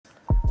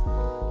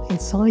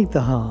inside the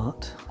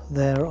heart,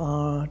 there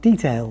are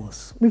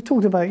details. We've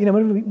talked about,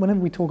 whenever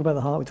we talk about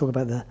the heart, we talk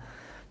about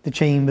the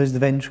chambers, the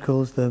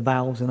ventricles, the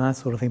valves and that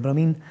sort of thing. But I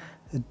mean,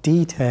 the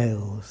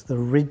details, the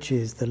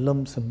ridges, the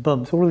lumps and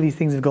bumps, all of these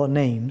things have got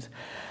names.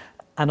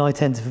 And I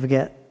tend to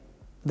forget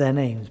their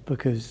names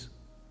because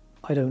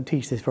I don't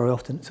teach this very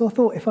often. So I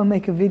thought if I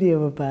make a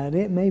video about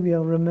it, maybe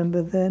I'll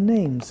remember their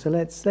names. So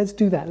let's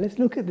do that. Let's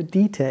look at the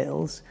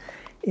details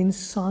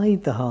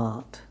inside the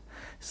heart,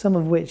 some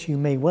of which you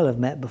may well have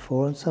met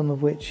before and some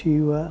of which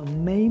you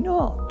may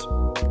not.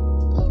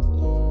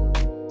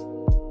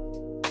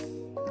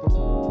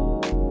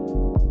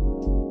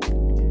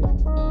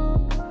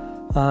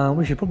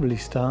 We should probably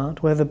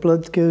start where the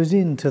blood goes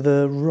into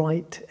the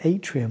right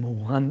atrium,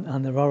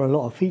 and there are a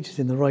lot of features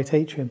in the right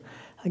atrium.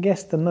 I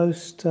guess the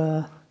most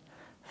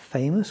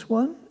famous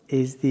one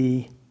is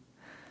that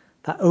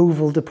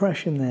oval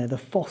depression there, the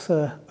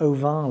fossa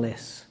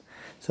ovalis.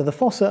 So the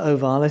fossa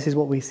ovalis is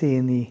what we see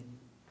in the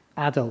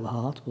adult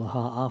heart, or the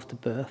heart after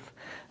birth,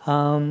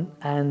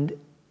 and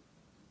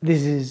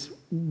this is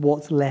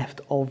what's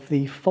left of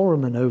the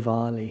foramen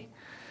ovale,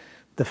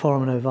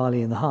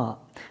 in the heart.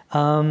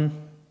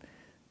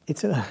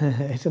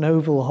 It's an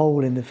oval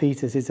hole in the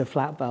fetus. It's a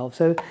flat valve.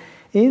 So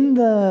in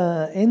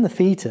the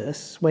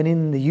fetus, when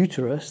in the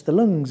uterus, the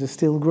lungs are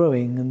still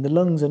growing, and the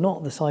lungs are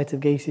not the site of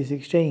gaseous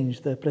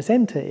exchange. The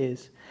placenta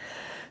is.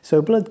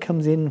 So blood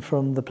comes in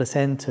from the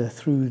placenta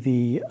through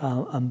the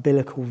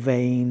umbilical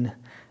vein,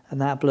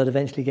 and that blood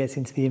eventually gets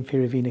into the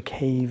inferior vena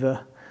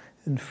cava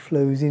and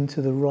flows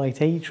into the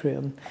right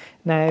atrium.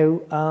 Now,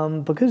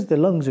 because the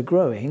lungs are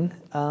growing,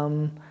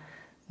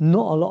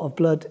 not a lot of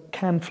blood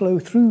can flow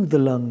through the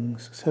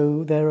lungs,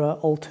 so there are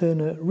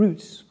alternate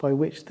routes by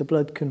which the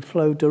blood can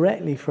flow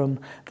directly from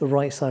the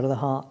right side of the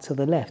heart to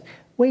the left.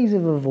 Ways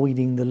of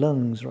avoiding the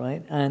lungs,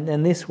 right?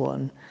 And this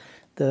one,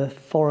 the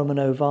foramen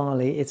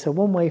ovale, it's a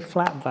one-way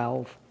flap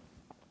valve.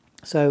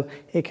 So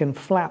it can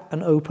flap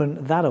and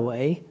open that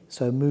away,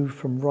 so move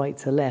from right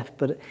to left,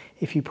 but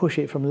if you push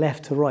it from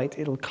left to right,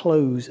 it'll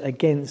close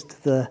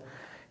against the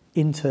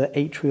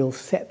interatrial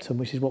septum,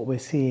 which is what we're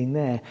seeing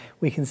there.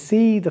 We can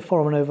see the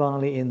foramen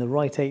ovale in the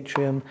right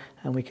atrium,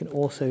 and we can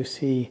also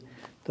see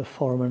the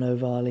foramen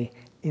ovale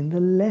in the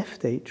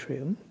left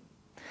atrium.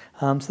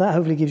 So that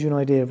hopefully gives you an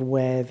idea of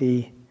where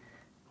the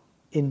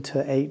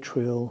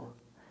interatrial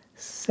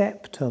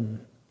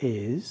septum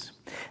is.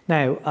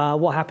 Now,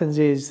 what happens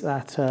is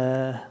that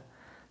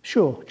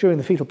during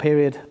the fetal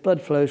period,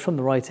 blood flows from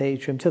the right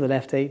atrium to the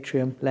left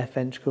atrium, left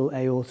ventricle,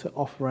 aorta,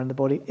 off around the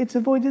body. It's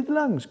avoided the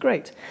lungs,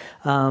 great.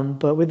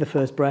 But with the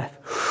first breath,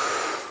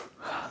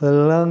 the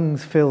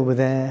lungs fill with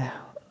air,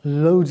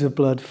 loads of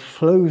blood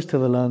flows to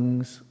the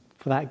lungs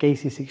for that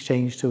gaseous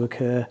exchange to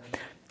occur,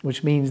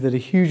 which means that a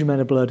huge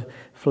amount of blood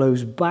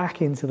flows back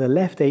into the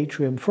left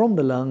atrium from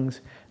the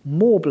lungs.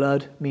 More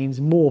blood means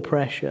more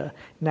pressure.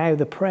 Now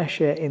the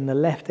pressure in the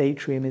left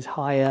atrium is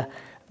higher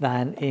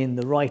than in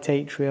the right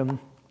atrium.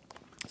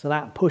 So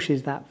that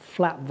pushes that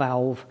flap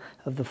valve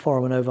of the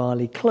foramen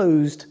ovale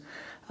closed,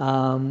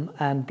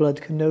 and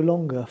blood can no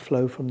longer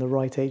flow from the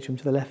right atrium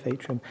to the left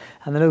atrium.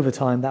 And then over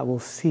time that will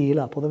seal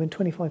up, although in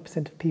 25%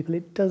 of people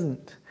it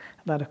doesn't.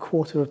 About a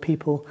quarter of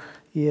people,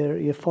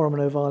 your foramen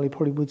ovale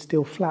probably would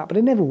still flap, but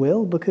it never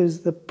will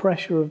because the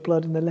pressure of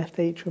blood in the left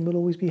atrium will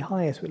always be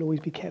higher, so it'll always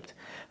be kept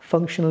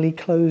functionally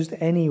closed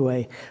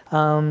anyway.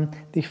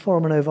 The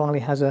foramen ovale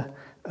has a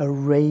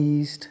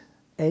raised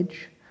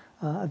edge.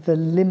 The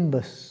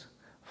limbus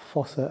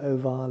fossa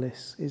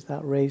ovalis is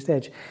that raised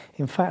edge.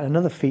 In fact,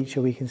 another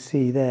feature we can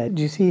see there,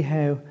 do you see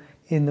how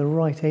in the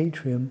right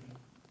atrium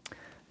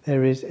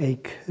there is a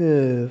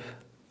curve?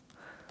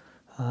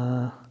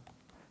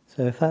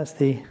 So if that's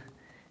the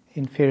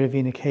inferior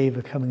vena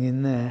cava coming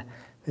in there,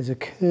 there's a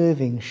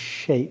curving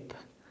shape.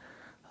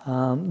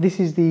 This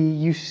is the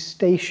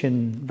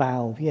eustachian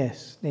valve,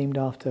 yes, named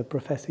after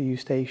Professor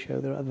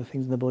Eustachio. There are other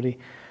things in the body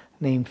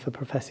named for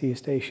Professor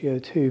Eustachio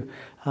too.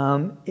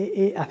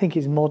 I think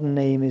its modern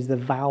name is the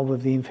valve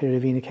of the inferior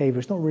vena cava.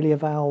 It's not really a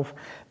valve,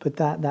 but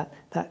that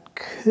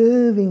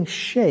curving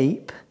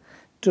shape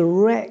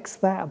directs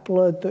that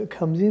blood that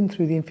comes in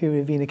through the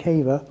inferior vena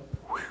cava,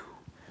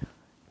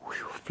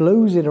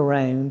 flows it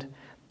around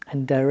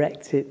and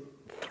directs it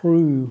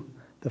through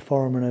the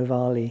foramen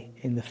ovale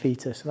in the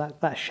fetus. So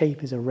that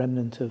shape is a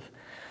remnant of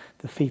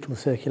the fetal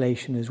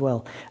circulation as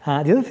well.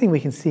 The other thing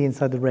we can see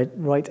inside the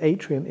right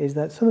atrium is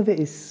that some of it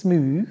is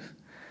smooth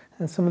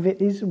and some of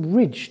it is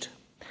ridged.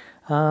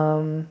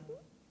 The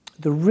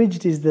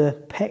ridged is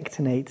the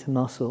pectinate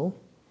muscle,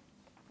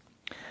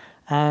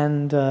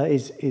 and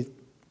is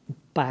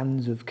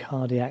bands of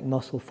cardiac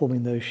muscle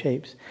forming those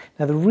shapes.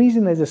 Now the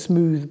reason there's a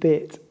smooth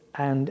bit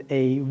and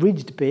a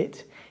ridged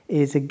bit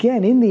is,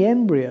 again, in the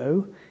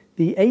embryo,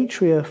 the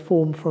atria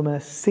form from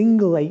a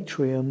single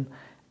atrium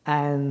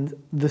and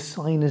the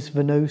sinus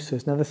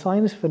venosus. Now the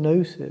sinus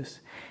venosus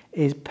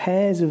is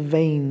pairs of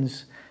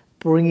veins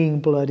bringing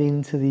blood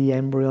into the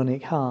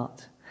embryonic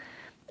heart.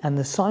 And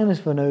the sinus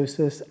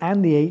venosus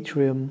and the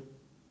atrium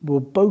will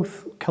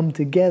both come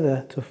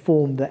together to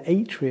form the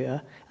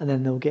atria, and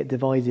then they'll get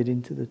divided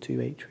into the two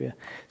atria.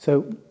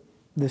 So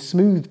the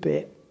smooth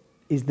bit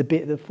is the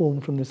bit that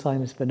formed from the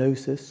sinus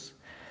venosus.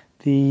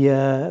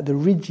 The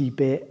ridgy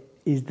bit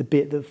is the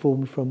bit that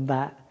formed from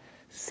that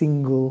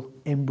single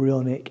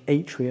embryonic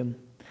atrium.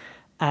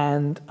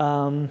 And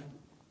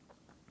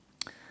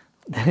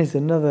there's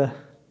another,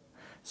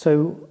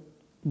 so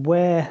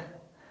where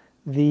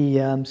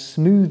the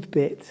smooth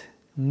bit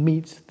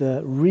meets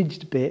the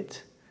ridged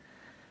bit,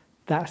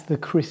 that's the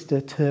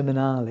crista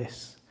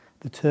terminalis,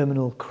 the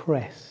terminal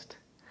crest.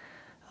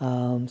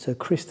 So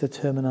crista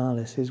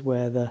terminalis is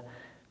where the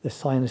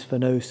sinus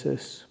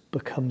venosus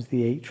becomes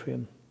the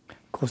atrium.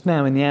 Of course,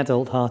 now in the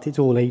adult heart, it's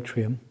all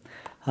atrium.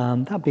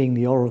 That being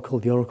the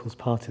oracle's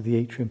part of the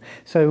atrium.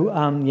 So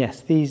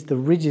yes, the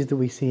ridges that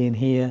we see in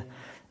here,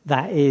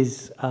 that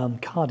is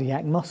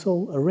cardiac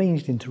muscle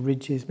arranged into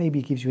ridges. Maybe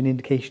it gives you an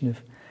indication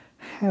of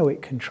how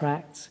it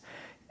contracts.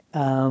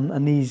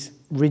 And these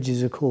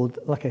ridges are called,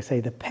 like I say,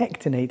 the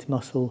pectinate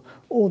muscle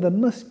or the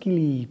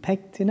musculi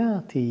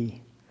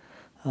pectinati.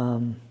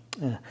 The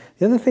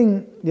other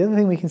thing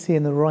we can see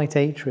in the right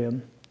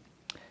atrium,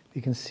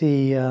 you can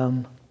see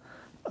a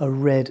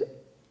red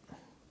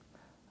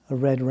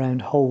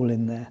round hole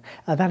in there.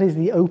 That is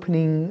the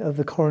opening of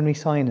the coronary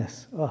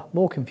sinus. Oh,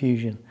 more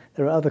confusion.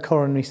 There are other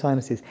coronary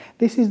sinuses.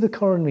 This is the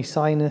coronary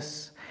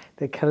sinus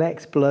that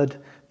collects blood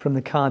from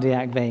the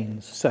cardiac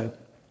veins. So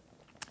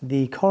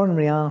the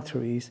coronary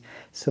arteries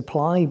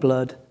supply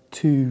blood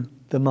to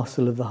the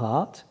muscle of the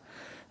heart.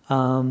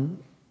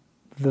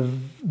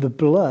 The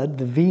blood,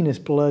 the venous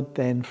blood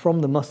then from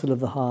the muscle of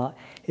the heart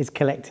is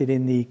collected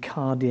in the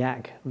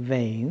cardiac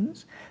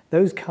veins.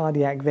 Those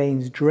cardiac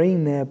veins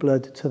drain their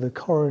blood to the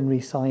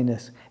coronary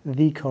sinus,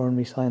 the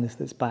coronary sinus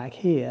that's back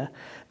here.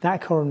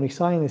 That coronary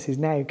sinus is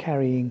now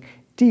carrying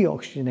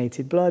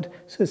deoxygenated blood,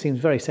 so it seems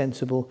very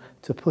sensible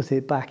to put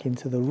it back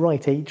into the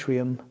right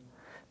atrium,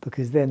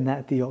 because then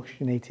that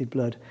deoxygenated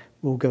blood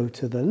will go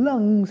to the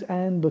lungs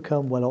and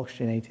become well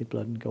oxygenated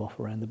blood and go off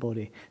around the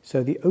body.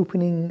 So the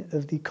opening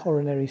of the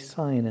coronary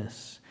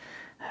sinus.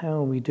 How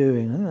are we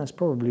doing? I think that's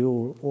probably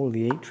all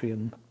the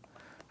atrium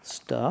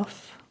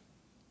stuff.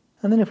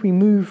 And then if we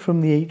move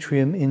from the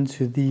atrium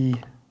into the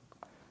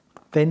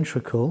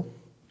ventricle,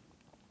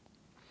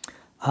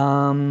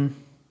 I'm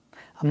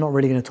not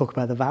really going to talk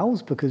about the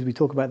valves, because we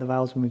talk about the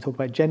valves when we talk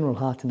about general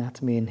heart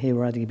anatomy, and here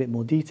we're adding a bit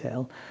more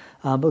detail.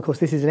 But of course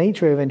this is an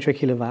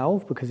atrioventricular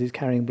valve because it's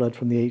carrying blood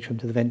from the atrium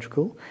to the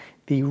ventricle.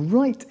 The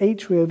right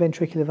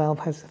atrioventricular valve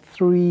has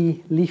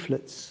 3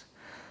 leaflets,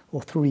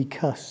 or 3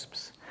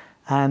 cusps.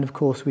 And of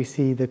course we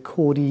see the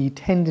chordae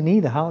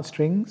tendineae, the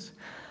heartstrings.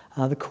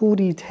 The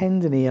chordae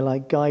tendineae are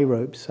like guy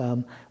ropes.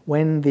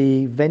 When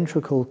the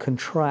ventricle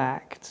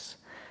contracts,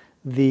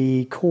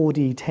 the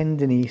chordae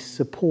tendineae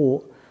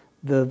support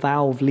the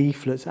valve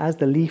leaflets. As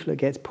the leaflet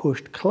gets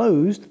pushed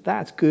closed,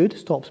 that's good,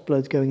 stops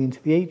blood going into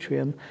the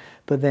atrium,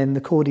 but then the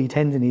chordae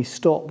tendineae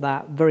stop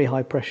that very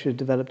high pressure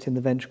developed in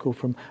the ventricle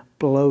from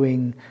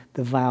blowing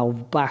the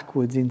valve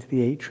backwards into the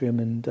atrium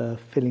and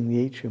filling the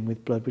atrium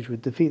with blood, which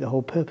would defeat the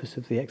whole purpose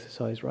of the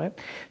exercise, right?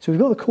 So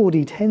we've got the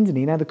chordae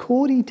tendineae. Now the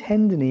chordae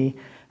tendineae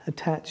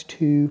attach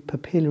to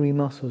papillary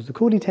muscles. The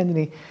chordae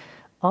tendineae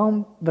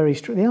aren't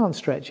they aren't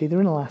stretchy,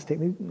 they're inelastic,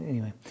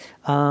 anyway.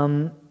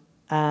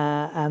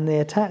 And they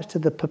attach to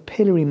the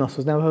papillary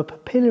muscles. Now, a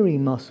papillary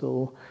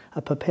muscle,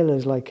 a papilla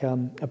is like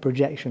a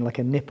projection, like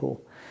a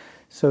nipple.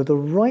 So the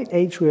right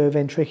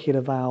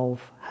atrioventricular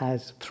valve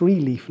has 3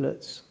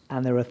 leaflets,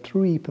 and there are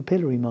 3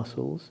 papillary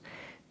muscles.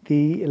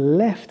 The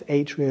left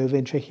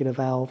atrioventricular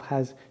valve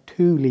has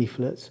 2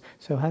 leaflets,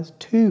 so has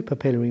 2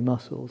 papillary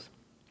muscles.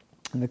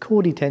 And the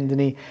chordae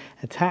tendineae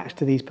attach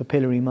to these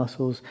papillary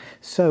muscles.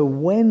 So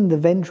when the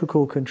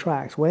ventricle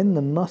contracts, when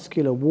the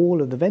muscular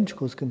wall of the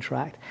ventricles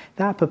contract,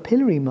 that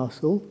papillary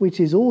muscle,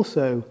 which is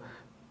also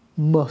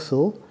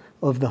muscle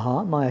of the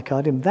heart,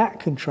 myocardium,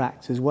 that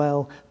contracts as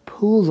well,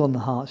 pulls on the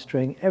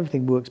heartstring,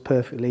 everything works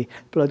perfectly,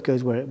 blood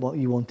goes where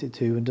you want it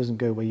to and doesn't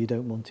go where you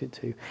don't want it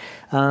to.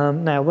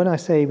 Now, when I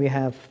say we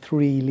have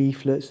 3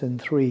 leaflets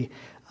and 3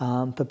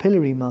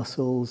 papillary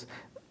muscles,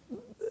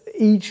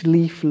 each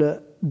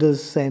leaflet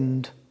does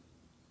send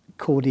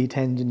chordae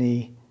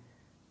tendineae.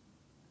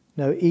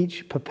 No,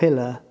 each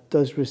papilla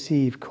does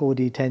receive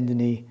chordae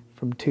tendineae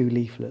from 2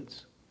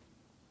 leaflets.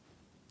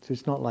 So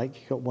it's not like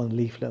you've got 1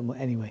 leaflet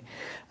anyway.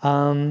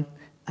 And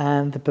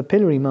the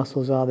papillary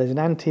muscles there's an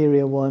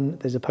anterior one,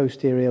 there's a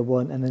posterior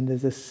one, and then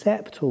there's a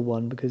septal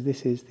one, because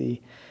this is the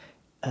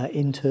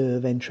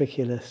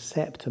interventricular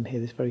septum here,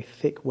 this very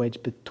thick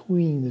wedge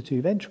between the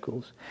 2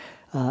 ventricles.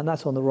 And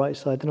that's on the right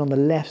side. Then on the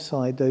left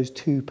side, those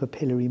 2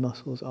 papillary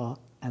muscles are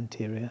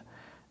anterior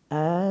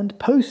and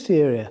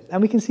posterior.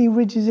 And we can see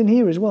ridges in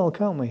here as well,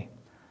 can't we?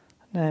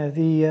 Now,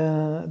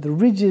 the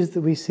ridges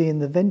that we see in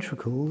the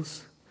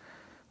ventricles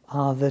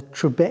are the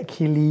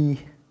trabeculae,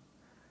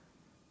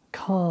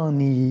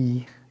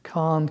 carneae,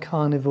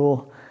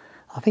 carnivore,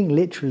 I think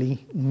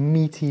literally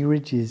meaty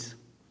ridges.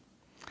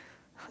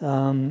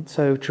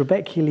 So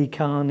trabeculae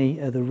carneae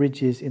are the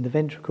ridges in the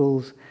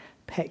ventricles,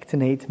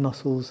 pectinate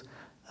muscles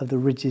of the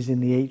ridges in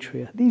the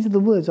atria. These are the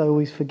words I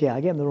always forget.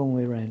 I get them the wrong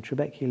way around.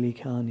 Trabeculae,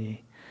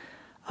 carneae.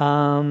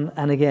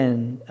 And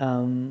again,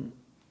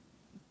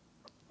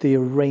 the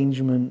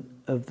arrangement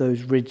of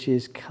those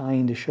ridges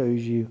kind of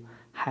shows you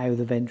how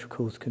the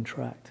ventricles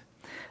contract.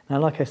 Now,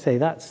 like I say,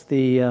 that's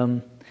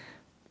the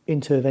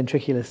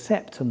interventricular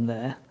septum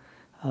there.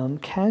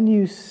 Can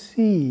you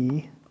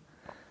see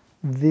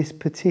this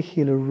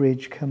particular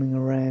ridge coming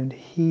around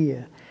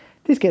here?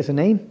 This gets a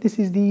name. This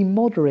is the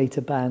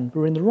moderator band.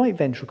 We're in the right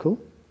ventricle,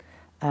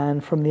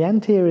 and from the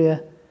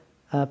anterior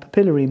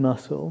papillary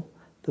muscle,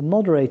 the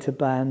moderator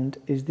band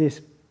is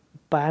this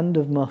band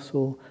of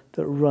muscle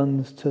that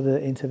runs to the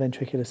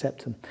interventricular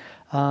septum.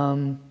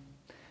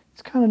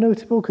 It's kind of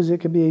notable because it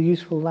could be a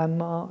useful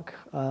landmark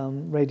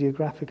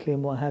radiographically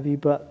and what have you,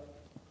 but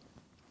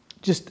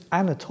just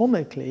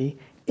anatomically,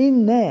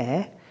 in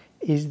there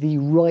is the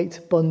right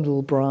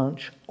bundle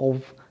branch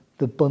of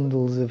the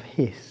bundles of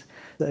His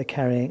that are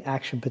carrying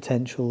action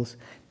potentials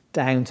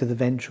down to the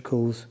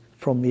ventricles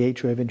from the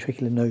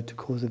atrioventricular node to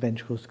cause the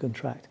ventricles to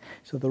contract.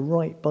 So the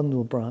right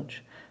bundle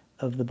branch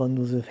of the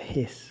bundles of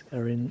His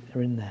are in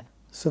there.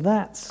 So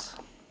that's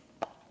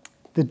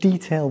the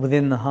detail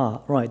within the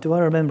heart. Right, do I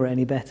remember it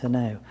any better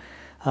now?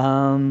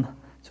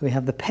 So we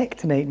have the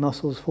pectinate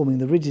muscles forming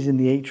the ridges in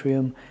the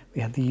atrium.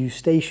 We have the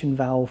eustachian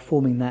valve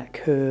forming that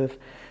curve.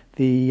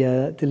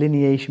 The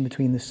delineation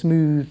between the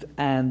smooth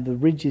and the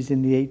ridges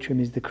in the atrium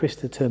is the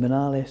crista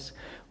terminalis.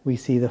 We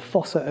see the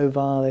fossa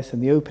ovalis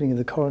and the opening of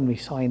the coronary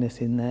sinus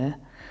in there.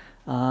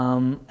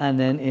 And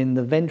then in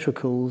the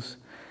ventricles,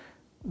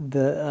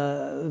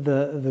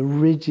 the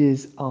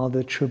ridges are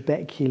the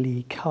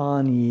trabeculae,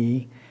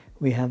 carneae.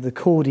 We have the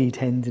chordae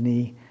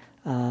tendineae,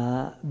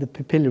 the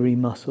papillary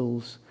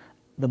muscles,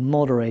 the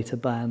moderator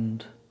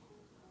band,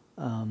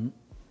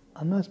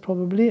 and that's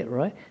probably it,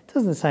 right? It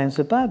doesn't sound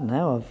so bad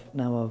now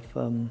I've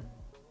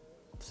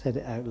said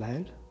it out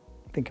loud.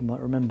 I think I might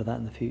remember that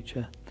in the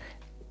future.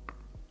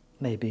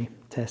 Maybe,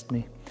 test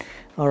me.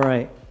 All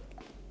right,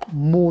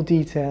 more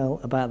detail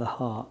about the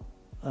heart.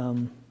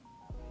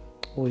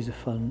 Always a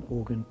fun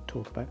organ to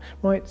talk about.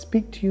 Right,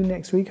 speak to you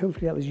next week.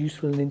 Hopefully that was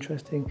useful and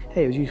interesting.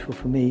 Hey, it was useful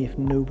for me, if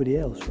nobody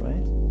else,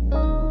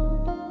 right?